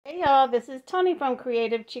y'all, this is Tony from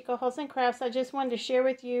Creative Chica and Crafts. I just wanted to share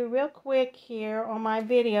with you real quick here on my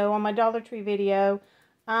video, on my Dollar Tree video.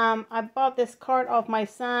 I bought this cart off my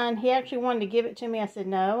son. He actually wanted to give it to me. I said,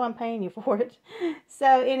 no, I'm paying you for it.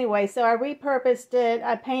 So anyway, so I repurposed it.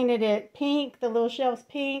 I painted it pink, the little shelves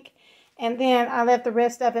pink, and then I left the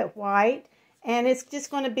rest of it white. And it's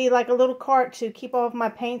just going to be like a little cart to keep all of my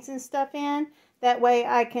paints and stuff in. That way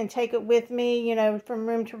I can take it with me, you know, from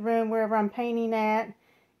room to room, wherever I'm painting at.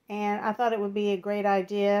 And I thought it would be a great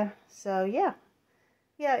idea. So, yeah.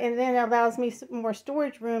 Yeah, and then it allows me some more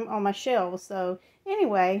storage room on my shelves. So,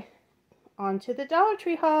 anyway, on to the Dollar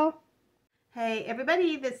Tree haul. Hey,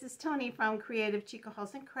 everybody, this is Tony from Creative Chica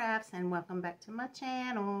and Crafts, and welcome back to my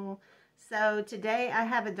channel. So, today I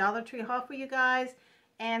have a Dollar Tree haul for you guys.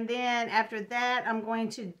 And then after that, I'm going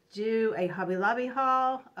to do a Hobby Lobby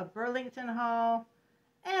haul, a Burlington haul,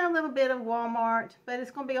 and a little bit of Walmart. But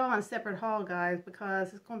it's going to be all on a separate haul, guys,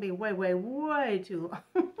 because it's going to be way too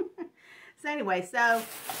long. So anyway,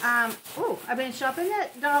 I've been shopping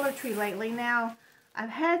at Dollar Tree lately. Now, I've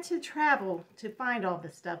had to travel to find all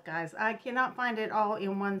this stuff, guys. I cannot find it all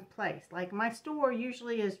in one place. Like, my store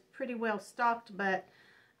usually is pretty well stocked, but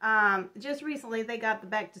just recently they got the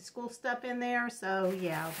back to school stuff in there, so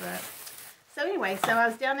yeah. So anyway, so I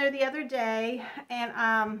was down there the other day,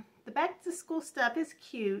 and the back to school stuff is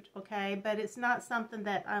cute, okay, but it's not something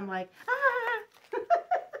that I'm like, ah.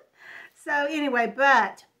 So anyway,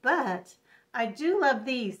 but I do love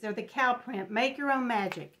these. They're the cow print, make your own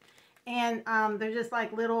magic, and they're just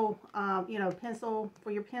like little you know, pencil for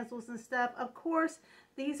your pencils and stuff. Of course,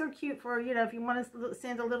 these are cute for, you know, if you want to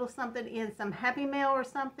send a little something in some Happy Mail or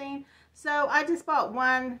something. So I just bought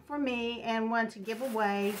one for me and one to give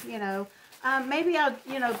away, you know. Maybe I'll,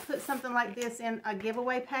 you know, put something like this in a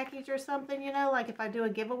giveaway package or something, you know, like if I do a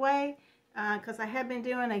giveaway, because I have been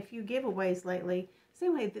doing a few giveaways lately. So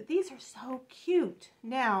anyway, these are so cute.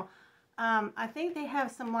 Now, I think they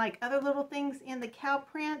have some like other little things in the cow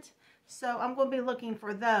print, so I'm going to be looking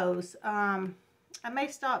for those. I may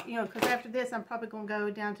stop, you know, because after this I'm probably going to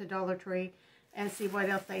go down to Dollar Tree and see what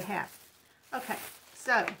else they have. Okay,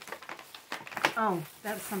 so, oh,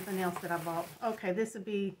 that's something else that I bought. Okay, this would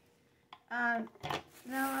be, no,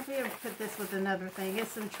 I'll be able to put this with another thing.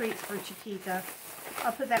 It's some treats for Chiquita.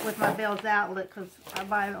 I'll put that with my Bell's Outlet because I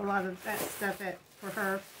buy a lot of that stuff for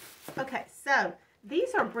her. Okay, so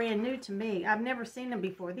these are brand new to me. I've never seen them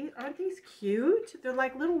before. Aren't these cute? They're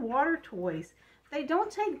like little water toys. They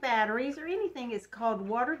don't take batteries or anything. It's called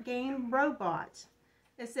Water Game Robot.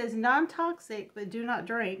 It says non-toxic, but do not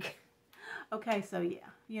drink. Okay, so yeah,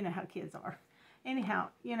 you know how kids are. Anyhow,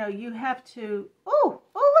 you know, you have to, oh,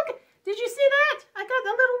 look, did you see that? I got the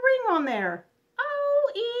little ring on there.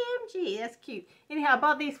 OMG, that's cute. Anyhow, I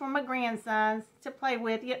bought these for my grandsons to play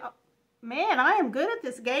with. You know, man, I am good at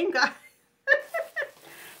this game, guys.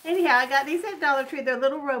 Anyhow, I got these at Dollar Tree. They're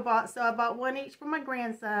little robots, so I bought one each for my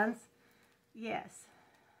grandsons. Yes,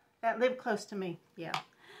 that live close to me, yeah.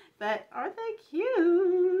 But aren't they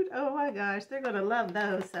cute? Oh my gosh, they're going to love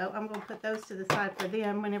those. So I'm going to put those to the side for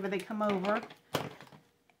them whenever they come over.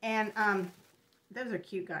 And those are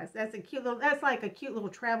cute, guys. That's like a cute little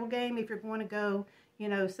travel game if you're going to go, you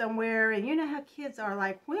know, somewhere. And you know how kids are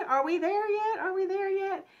like, are we there yet? Are we there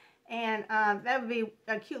yet? And that would be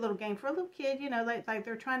a cute little game for a little kid, you know, like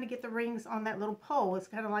they're trying to get the rings on that little pole. It's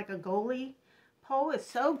kind of like a goalie pole. It's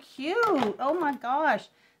so cute. Oh my gosh.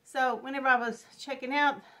 So whenever I was checking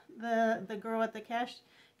out, the girl at the cash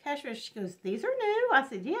register, she goes, these are new. I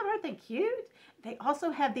said, yeah, aren't they cute? They also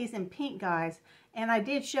have these in pink, guys. And I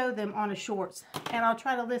did show them on a shorts. And I'll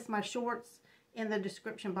try to list my shorts in the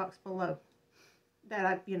description box below that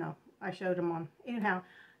I showed them on. Anyhow,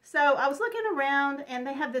 so I was looking around and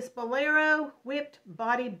they have this Bolero whipped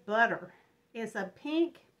body butter. It's a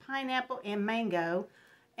pink, pineapple, and mango.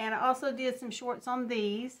 And I also did some shorts on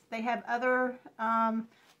these. They have other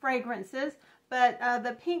fragrances. But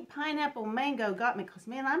the pink pineapple mango got me. Because,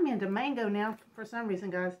 man, I'm into mango now for some reason,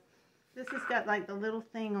 guys. This has got, like, the little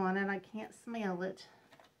thing on it. I can't smell it.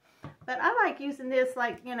 But I like using this,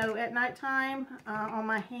 like, you know, at nighttime on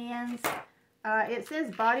my hands. It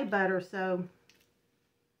says body butter, so...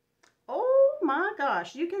 Oh, my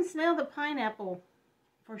gosh. You can smell the pineapple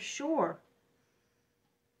for sure.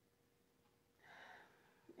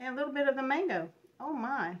 And a little bit of the mango. Oh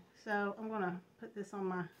my. So I'm going to put this on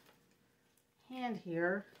my hand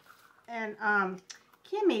here. And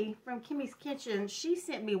Kimmy from Kimmy's Kitchen, she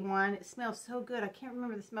sent me one. It smells so good. I can't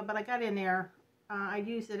remember the smell, but I got in there. I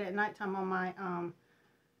used it at nighttime on my on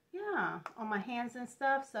my hands and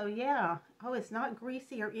stuff. So yeah. Oh, it's not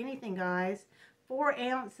greasy or anything, guys. 4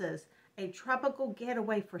 ounces. A tropical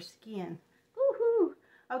getaway for skin. Woohoo.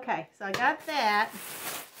 Okay, so I got that.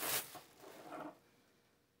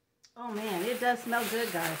 Oh man, it does smell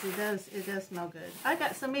good, guys. It does smell good. I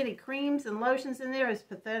got so many creams and lotions in there. It's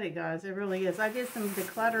pathetic, guys. It really is. I did some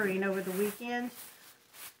decluttering over the weekend.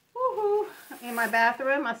 Woohoo! In my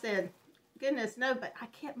bathroom. I said, goodness, no, but I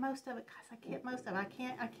kept most of it, guys. I kept most of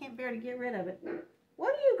it. I can't bear to get rid of it.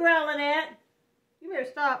 What are you growling at? You better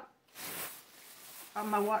stop. Oh,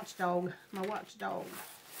 my watchdog. My watchdog.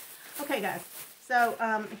 Okay, guys. So,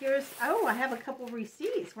 I have a couple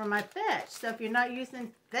receipts for my Fetch. So, if you're not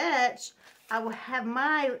using Fetch, I will have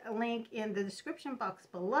my link in the description box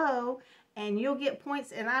below. And you'll get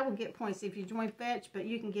points, and I will get points if you join Fetch. But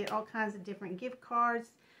you can get all kinds of different gift cards,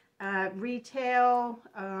 retail,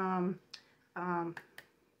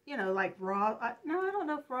 you know, like Ross. No, I don't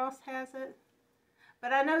know if Ross has it.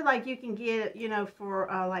 But I know, like, you can get, you know, for,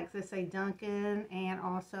 like, let's say Dunkin' and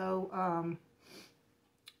also,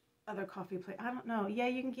 other coffee place. I don't know. Yeah,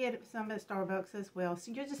 you can get some at Starbucks as well.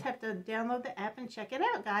 So you just have to download the app and check it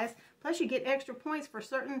out, guys. Plus you get extra points for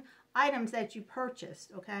certain items that you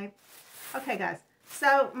purchased, okay? Okay, guys.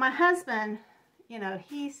 So my husband, you know,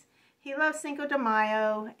 he loves Cinco de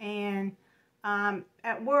Mayo, and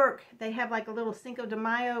at work they have like a little Cinco de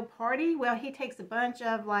Mayo party. Well, he takes a bunch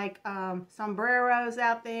of like sombreros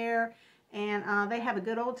out there, and they have a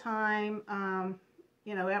good old time.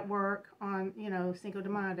 You know, at work on, you know, Cinco de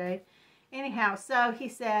Mayo Day. Anyhow, so he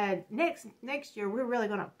said, next year, we're really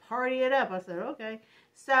going to party it up. I said, okay.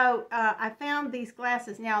 So, I found these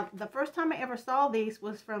glasses. Now, the first time I ever saw these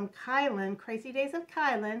was from Kylan, Crazy Days of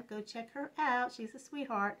Kylan. Go check her out. She's a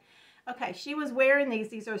sweetheart. Okay, she was wearing these.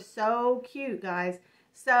 These are so cute, guys.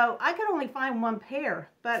 So, I could only find one pair.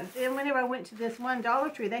 But then whenever I went to this one Dollar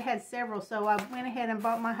Tree, they had several. So, I went ahead and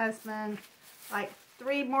bought my husband, like,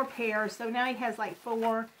 3 more pairs. So now he has like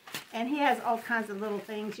 4, and he has all kinds of little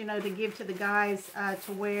things, you know, to give to the guys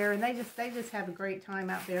to wear, and they just have a great time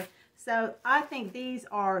out there. So I think these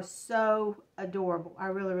are so adorable. I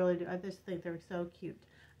really, really do. I just think they're so cute.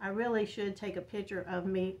 I really should take a picture of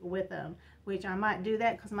me with them, which I might do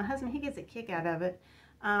that because my husband, he gets a kick out of it.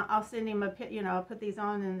 I'll send him a, you know, I'll put these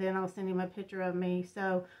on and then I'll send him a picture of me.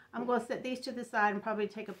 So I'm going to set these to the side and probably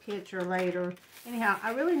take a picture later. Anyhow,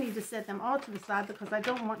 I really need to set them all to the side because I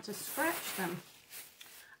don't want to scratch them.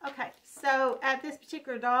 Okay, so at this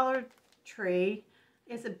particular Dollar Tree,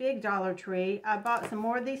 it's a big Dollar Tree. I bought some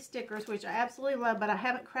more of these stickers, which I absolutely love, but I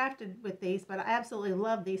haven't crafted with these, but I absolutely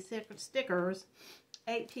love these stickers.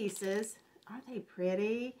 8 pieces. Aren't they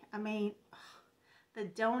pretty? I mean, the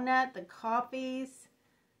donut, the coffees.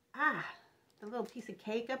 The little piece of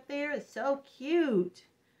cake up there is so cute.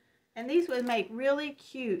 And these would make really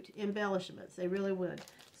cute embellishments. They really would.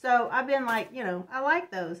 So I've been like, you know, I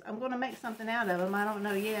like those. I'm going to make something out of them. I don't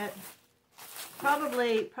know yet.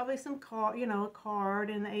 Probably some card, you know, a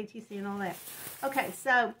card and the ATC and all that. Okay,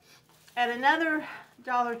 so at another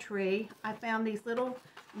Dollar Tree, I found these little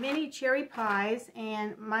mini cherry pies,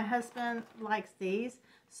 and my husband likes these.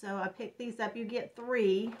 So I picked these up. You get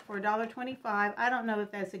 3 for $1.25. I don't know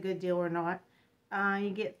if that's a good deal or not. You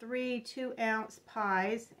get 3 2-ounce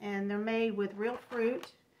pies, and they're made with real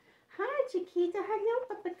fruit. Hi, Chiquita. Hello,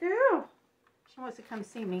 Papa girl. She wants to come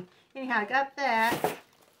see me. Anyhow, I got that.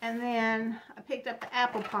 And then I picked up the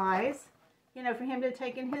apple pies, you know, for him to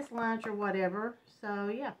take in his lunch or whatever. So,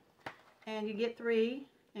 yeah. And you get 3,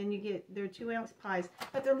 and you get, they're 2-ounce pies.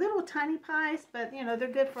 But they're little tiny pies, but, you know, they're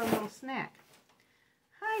good for a little snack.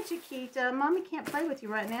 Hi, Chiquita. Mommy can't play with you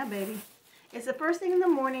right now, baby. It's the first thing in the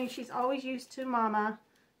morning. She's always used to Mama,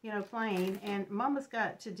 you know, playing. And Mama's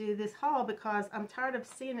got to do this haul because I'm tired of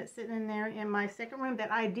seeing it sitting in there in my second room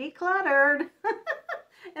that I decluttered.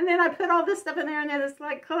 And then I put all this stuff in there and then it's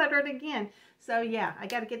like cluttered again. So, yeah, I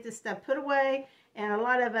got to get this stuff put away. And a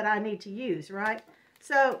lot of it I need to use, right?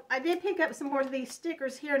 So, I did pick up some more of these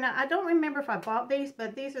stickers here. Now, I don't remember if I bought these,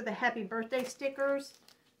 but these are the happy birthday stickers.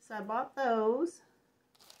 So, I bought those.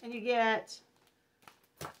 And you get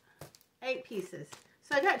 8 pieces.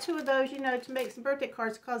 So I got 2 of those, you know, to make some birthday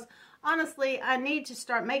cards because honestly, I need to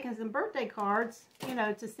start making some birthday cards, you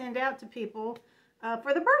know, to send out to people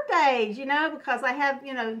for the birthdays, you know, because I have,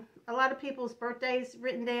 you know, a lot of people's birthdays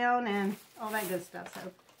written down and all that good stuff.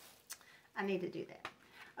 So I need to do that.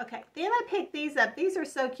 Okay, then I picked these up. These are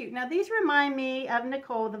so cute. Now, these remind me of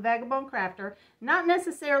Nicole, the Vagabond Crafter. Not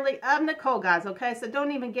necessarily of Nicole, guys, okay? So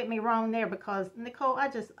don't even get me wrong there because Nicole, I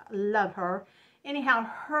just love her. Anyhow,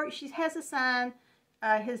 she has a son.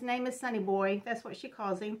 His name is Sunny Boy. That's what she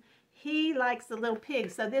calls him. He likes the little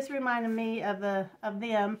pigs. So this reminded me of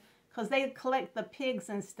them because they collect the pigs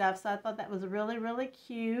and stuff. So I thought that was really, really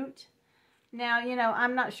cute. Now, you know,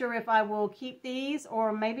 I'm not sure if I will keep these,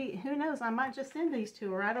 or maybe, who knows, I might just send these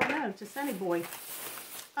to her. I don't know, to Sunny Boy.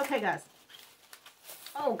 Okay, guys.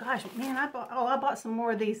 Oh, gosh, man, I bought some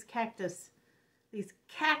more of these cacti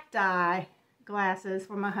glasses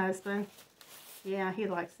for my husband. Yeah, he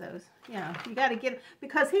likes those. You know, you got to get,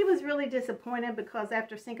 because he was really disappointed because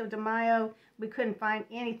after Cinco de Mayo, we couldn't find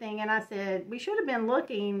anything. And I said, we should have been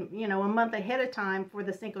looking, you know, a month ahead of time for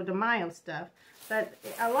the Cinco de Mayo stuff. But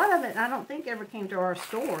a lot of it, I don't think ever came to our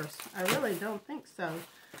stores. I really don't think so.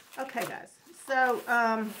 Okay, guys. So,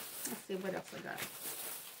 let's see what else I got.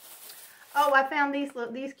 Oh, I found these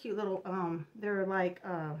cute little, they're like,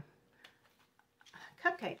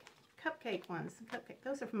 cupcake ones.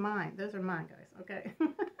 Those are mine. Those are mine, guys. Okay.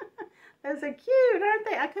 Those are cute, aren't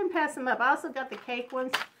they? I couldn't pass them up. I also got the cake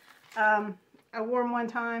ones. I wore them one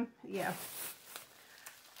time. Yeah.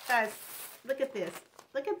 Guys, look at this.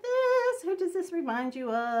 Look at this. Who does this remind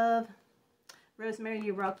you of? Rosemary,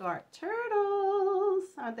 You Rock Art. Turtles.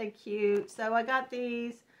 Aren't they cute? So I got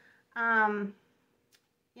these.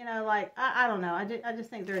 You know, like, I don't know. I just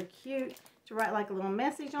think they're cute to write like a little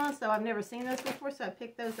message on. So I've never seen those before. So I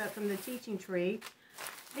picked those up from the teaching tree.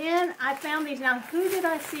 Then I found these. Now, who did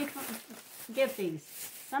I see get these?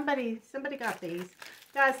 Somebody got these.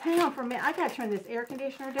 Guys, hang on for a minute. I got to turn this air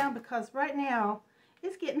conditioner down because right now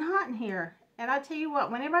it's getting hot in here. And I tell you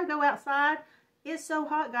what, whenever I go outside, it's so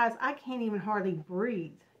hot, guys, I can't even hardly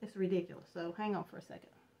breathe. It's ridiculous. So hang on for a second.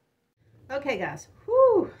 Okay, guys.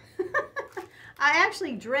 Whew. I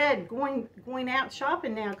actually dread going out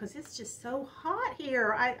shopping now because it's just so hot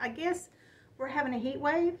here. I guess we're having a heat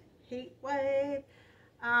wave.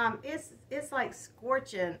 It's like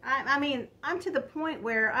scorching. I mean, I'm to the point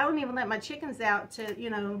where I don't even let my chickens out to,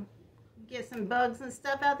 you know, get some bugs and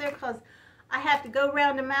stuff out there because I have to go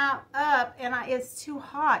round them up, and it's too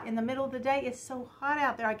hot. In the middle of the day, it's so hot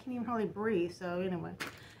out there, I can't even hardly breathe. So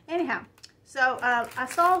anyhow, so I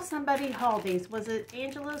saw somebody haul these. Was it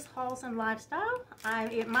Angela's Hauls and Lifestyle?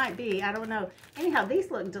 It might be. I don't know. Anyhow,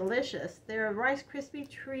 these look delicious. They're Rice Krispie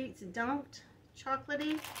treats, dunked,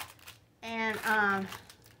 chocolatey, and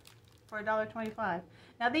for $1.25.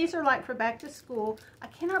 Now these are like for back to school. I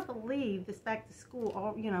cannot believe this back to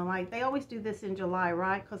school. You know, like they always do this in July,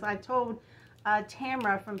 right? Because I told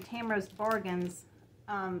Tamra from Tamra's Bargains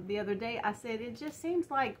the other day. I said it just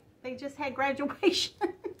seems like they just had graduation,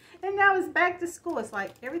 and now it's back to school. It's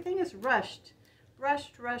like everything is rushed. I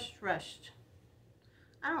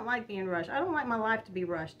don't like being rushed. I don't like my life to be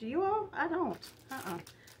rushed. Do you all? I don't.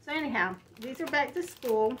 So anyhow, these are back to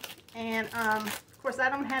school, and of course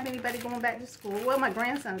I don't have anybody going back to school. Well, my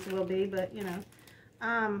grandsons will be, but you know,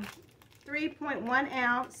 3.1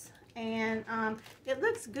 ounce, and it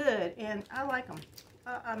looks good, and I like them.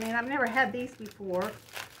 I mean, I've never had these before.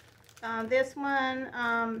 This one,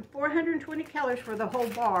 420 calories for the whole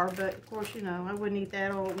bar, but of course, you know, I wouldn't eat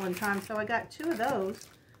that all at one time, so I got 2 of those.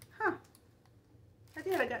 Huh.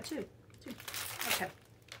 I got two. Okay.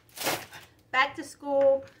 Back to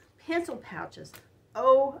school pencil pouches.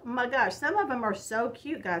 Oh my gosh, some of them are so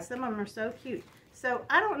cute, guys. Some of them are so cute. So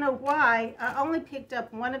I don't know why I only picked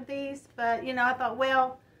up one of these, but you know, I thought,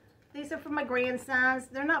 well, these are for my grandsons.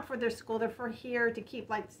 They're not for their school. They're for here to keep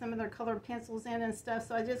like some of their colored pencils in and stuff.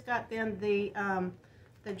 So I just got them the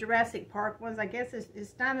Jurassic Park ones. I guess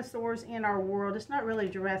it's dinosaurs in our world. It's not really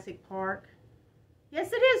Jurassic Park.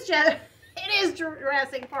 Yes, it is, Joe. It is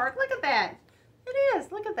Jurassic Park. Look at that. It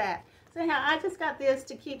is. Look at that. So anyhow, I just got this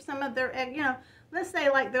to keep some of their, you know, let's say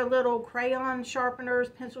like their little crayon sharpeners,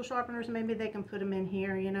 pencil sharpeners, maybe they can put them in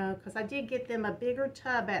here, you know, because I did get them a bigger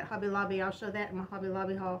tub at Hobby Lobby. I'll show that in my Hobby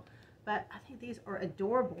Lobby haul. But I think these are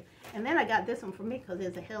adorable. And then I got this one for me because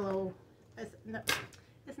it's a Hello,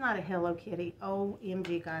 it's not a Hello Kitty.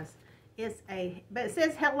 OMG, guys. But it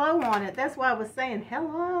says hello on it. That's why I was saying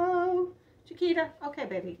hello, Chiquita. Okay,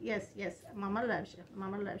 baby. Yes. Mama loves you.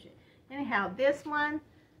 Mama loves you. Anyhow, this one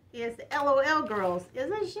is the LOL Girls.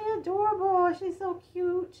 Isn't she adorable? She's so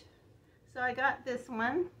cute. So I got this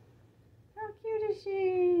one. How cute is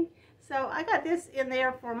she? So I got this in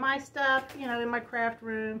there for my stuff, you know, in my craft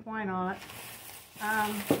room. Why not?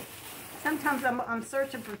 Sometimes I'm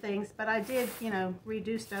searching for things, but I did, you know,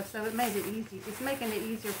 redo stuff, so it made it easy. It's making it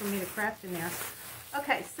easier for me to craft in there.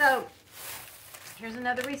 Okay, so here's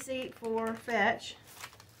another receipt for Fetch.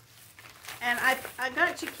 And I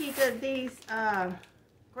got Chiquita these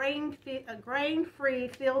grain-free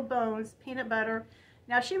filled bones peanut butter.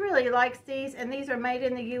 Now she really likes these, and these are made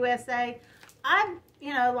in the USA.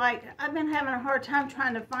 You know, like I've been having a hard time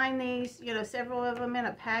trying to find these, you know, several of them in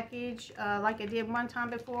a package, like I did one time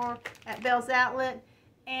before at Bell's Outlet.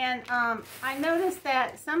 And I noticed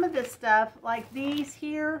that some of this stuff, like these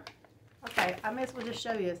here, Okay, I may as well just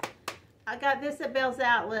show you this. I got this at Bell's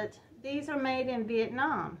Outlet. These are made in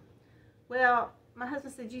Vietnam. Well, my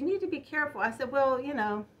husband said, you need to be careful. I said, well, you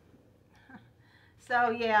know.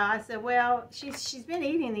 So, yeah, I said, well, she's been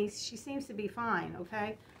eating these. She seems to be fine,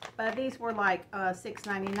 okay? But these were like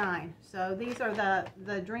 $6.99. So these are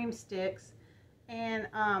the Dream Sticks. And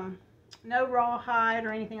no rawhide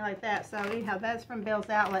or anything like that. So anyhow, that's from Bell's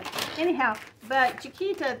Outlet. Anyhow, but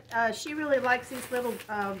Chiquita, she really likes these little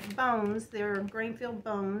bones. They're grain-filled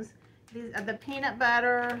bones. These are the peanut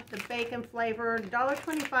butter, the bacon flavor,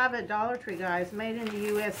 $1.25 at Dollar Tree, guys, made in the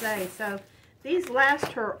USA. So these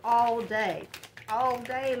last her all day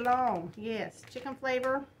long. Yes, chicken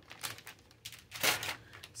flavor.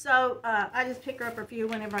 So I just pick her up a few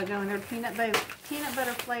whenever I go in there. Peanut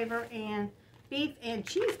butter flavor and beef and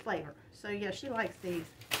cheese flavor. So yeah, she likes these.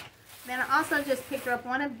 Then I also just picked her up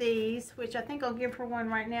one of these, which I think I'll give her one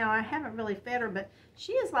right now. I haven't really fed her, but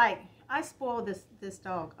she is like, I spoil this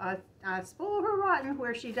dog. I spoil her rotten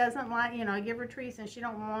where she doesn't like, you know, I give her treats and she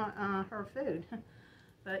don't want her food.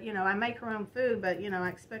 But, you know, I make her own food, but, you know, I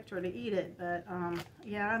expect her to eat it. But,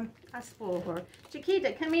 yeah, I spoil her.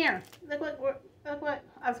 Chiquita, come here. Look what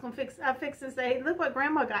I fix and say, look what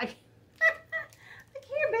Grandma got. Look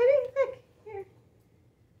here, baby. Look here.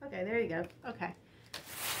 Okay, there you go. Okay.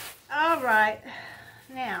 All right.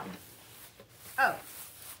 Now, a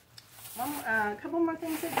couple more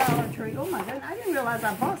things at Dollar Tree. Oh, my goodness. I didn't realize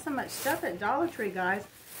I bought so much stuff at Dollar Tree, guys.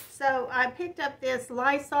 So, I picked up this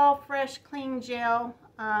Lysol Fresh Clean Gel,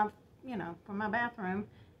 you know, for my bathroom.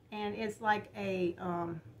 And it's like a,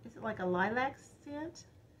 is it like a lilac scent?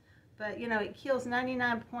 But, you know, it kills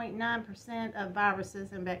 99.9% of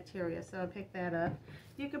viruses and bacteria. So, I picked that up.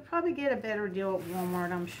 You could probably get a better deal at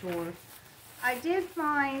Walmart, I'm sure. I did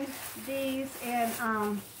find these, and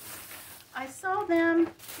I saw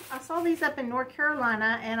these up in North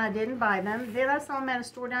Carolina, and I didn't buy them. Then I saw them at a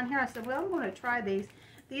store down here. I said, well, I'm going to try these.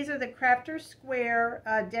 These are the Crafter Square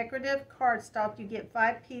decorative cardstock. You get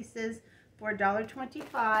 5 pieces for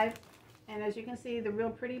 $1.25. And as you can see, the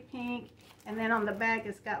real pretty pink. And then on the back,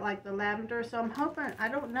 it's got like the lavender. So I'm hoping, I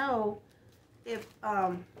don't know if,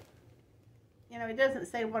 you know, it doesn't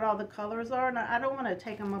say what all the colors are. And I don't want to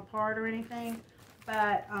take them apart or anything.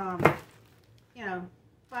 But, you know,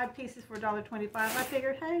 5 pieces for $1.25. I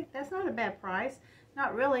figured, hey, that's not a bad price.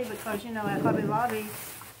 Not really, because, you know, at Hobby Lobby,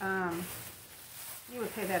 you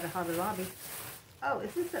would pay that at Hobby Lobby. Oh,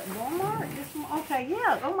 is this at Walmart? Okay,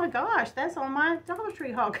 yeah. Oh my gosh, that's on my Dollar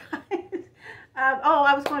Tree haul, guys. Oh,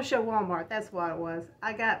 I was going to show Walmart. That's what it was.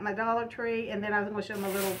 I got my Dollar Tree, and then I was going to show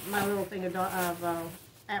my little thing of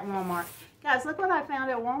at Walmart. Guys, look what I found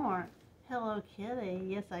at Walmart. Hello Kitty.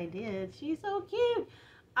 Yes, I did. She's so cute.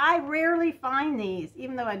 I rarely find these,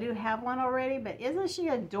 even though I do have one already. But isn't she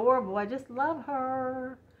adorable? I just love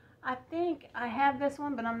her. I think I have this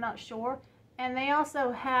one, but I'm not sure. And they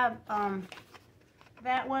also have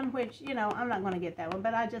that one, which, you know, I'm not going to get that one,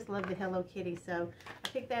 but I just love the Hello Kitty, so I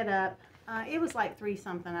picked that up. It was like $3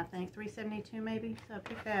 something, I think, $3.72 maybe, so I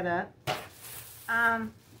picked that up.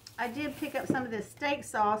 I did pick up some of this steak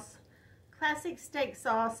sauce, classic steak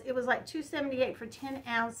sauce. It was like $2.78 for 10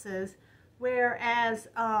 ounces, whereas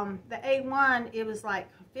the A1, it was like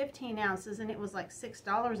 15 ounces, and it was like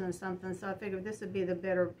 $6 and something, so I figured this would be the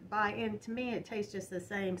better buy, and to me, it tastes just the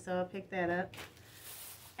same, so I picked that up.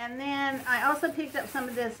 And then I also picked up some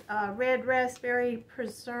of this red raspberry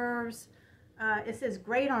preserves. It says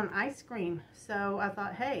great on ice cream. So I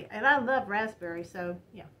thought, hey, and I love raspberry. So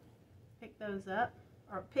yeah, pick those up,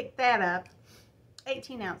 or pick that up.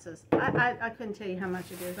 18 ounces. I couldn't tell you how much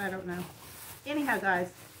it is. I don't know. Anyhow,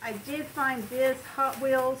 guys, I did find this Hot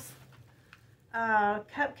Wheels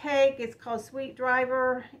cupcake. It's called Sweet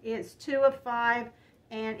Driver. It's 2 of 5,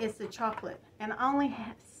 and it's the chocolate. And I only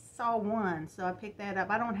saw one, so I picked that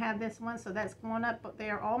up. I don't have this one, so that's going up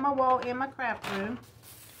there on my wall in my craft room.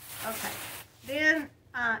 Okay, then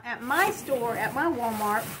at my store, at my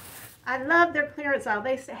Walmart, I love their clearance aisle.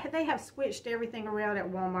 They have switched everything around at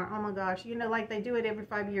Walmart. Oh my gosh, you know, like they do it every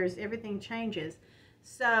 5 years. Everything changes.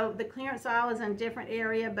 So the clearance aisle is in a different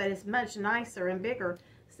area, but it's much nicer and bigger.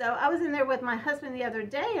 So I was in there with my husband the other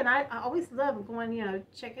day, and I always love going, you know,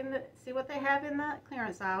 checking see what they have in the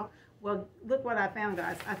clearance aisle. Well, look what I found,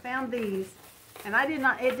 guys. I found these, and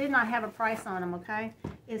it did not have a price on them, okay?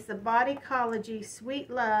 It's the Bodycology Sweet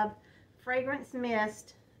Love Fragrance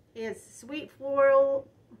Mist. It's sweet florals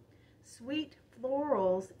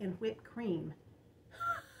and whipped cream.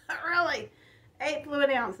 Really? 8 fluid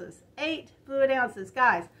ounces. 8 fluid ounces.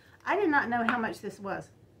 Guys, I did not know how much this was.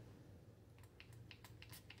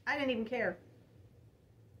 I didn't even care.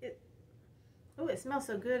 Oh, it smells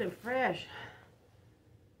so good and fresh.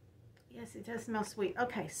 Yes, it does smell sweet.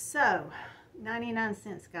 Okay, so 99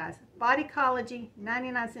 cents, guys. Bodycology,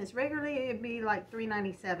 99 cents. Regularly, it'd be like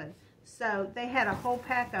 $3.97. So they had a whole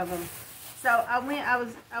pack of them. So I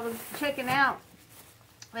was checking out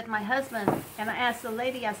with my husband, and I asked the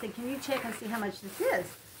lady, I said, can you check and see how much this is?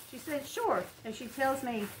 She said, sure. And she tells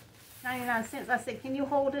me 99 cents. I said, can you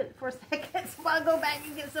hold it for a second so I go back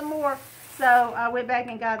and get some more? So I went back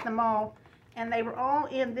and got them all, and they were all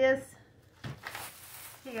in this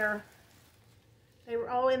here. They were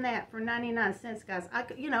all in that for 99 cents, guys.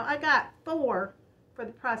 I got 4 for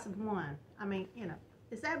the price of 1. I mean,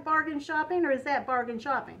 is that bargain shopping or is that bargain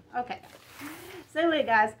shopping? Okay. So anyway,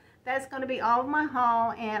 guys, that's going to be all of my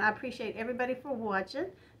haul, and I appreciate everybody for watching.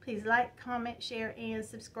 Please like, comment, share, and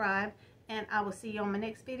subscribe, and I will see you on my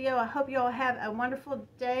next video. I hope you all have a wonderful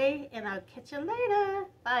day, and I'll catch you later.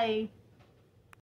 Bye.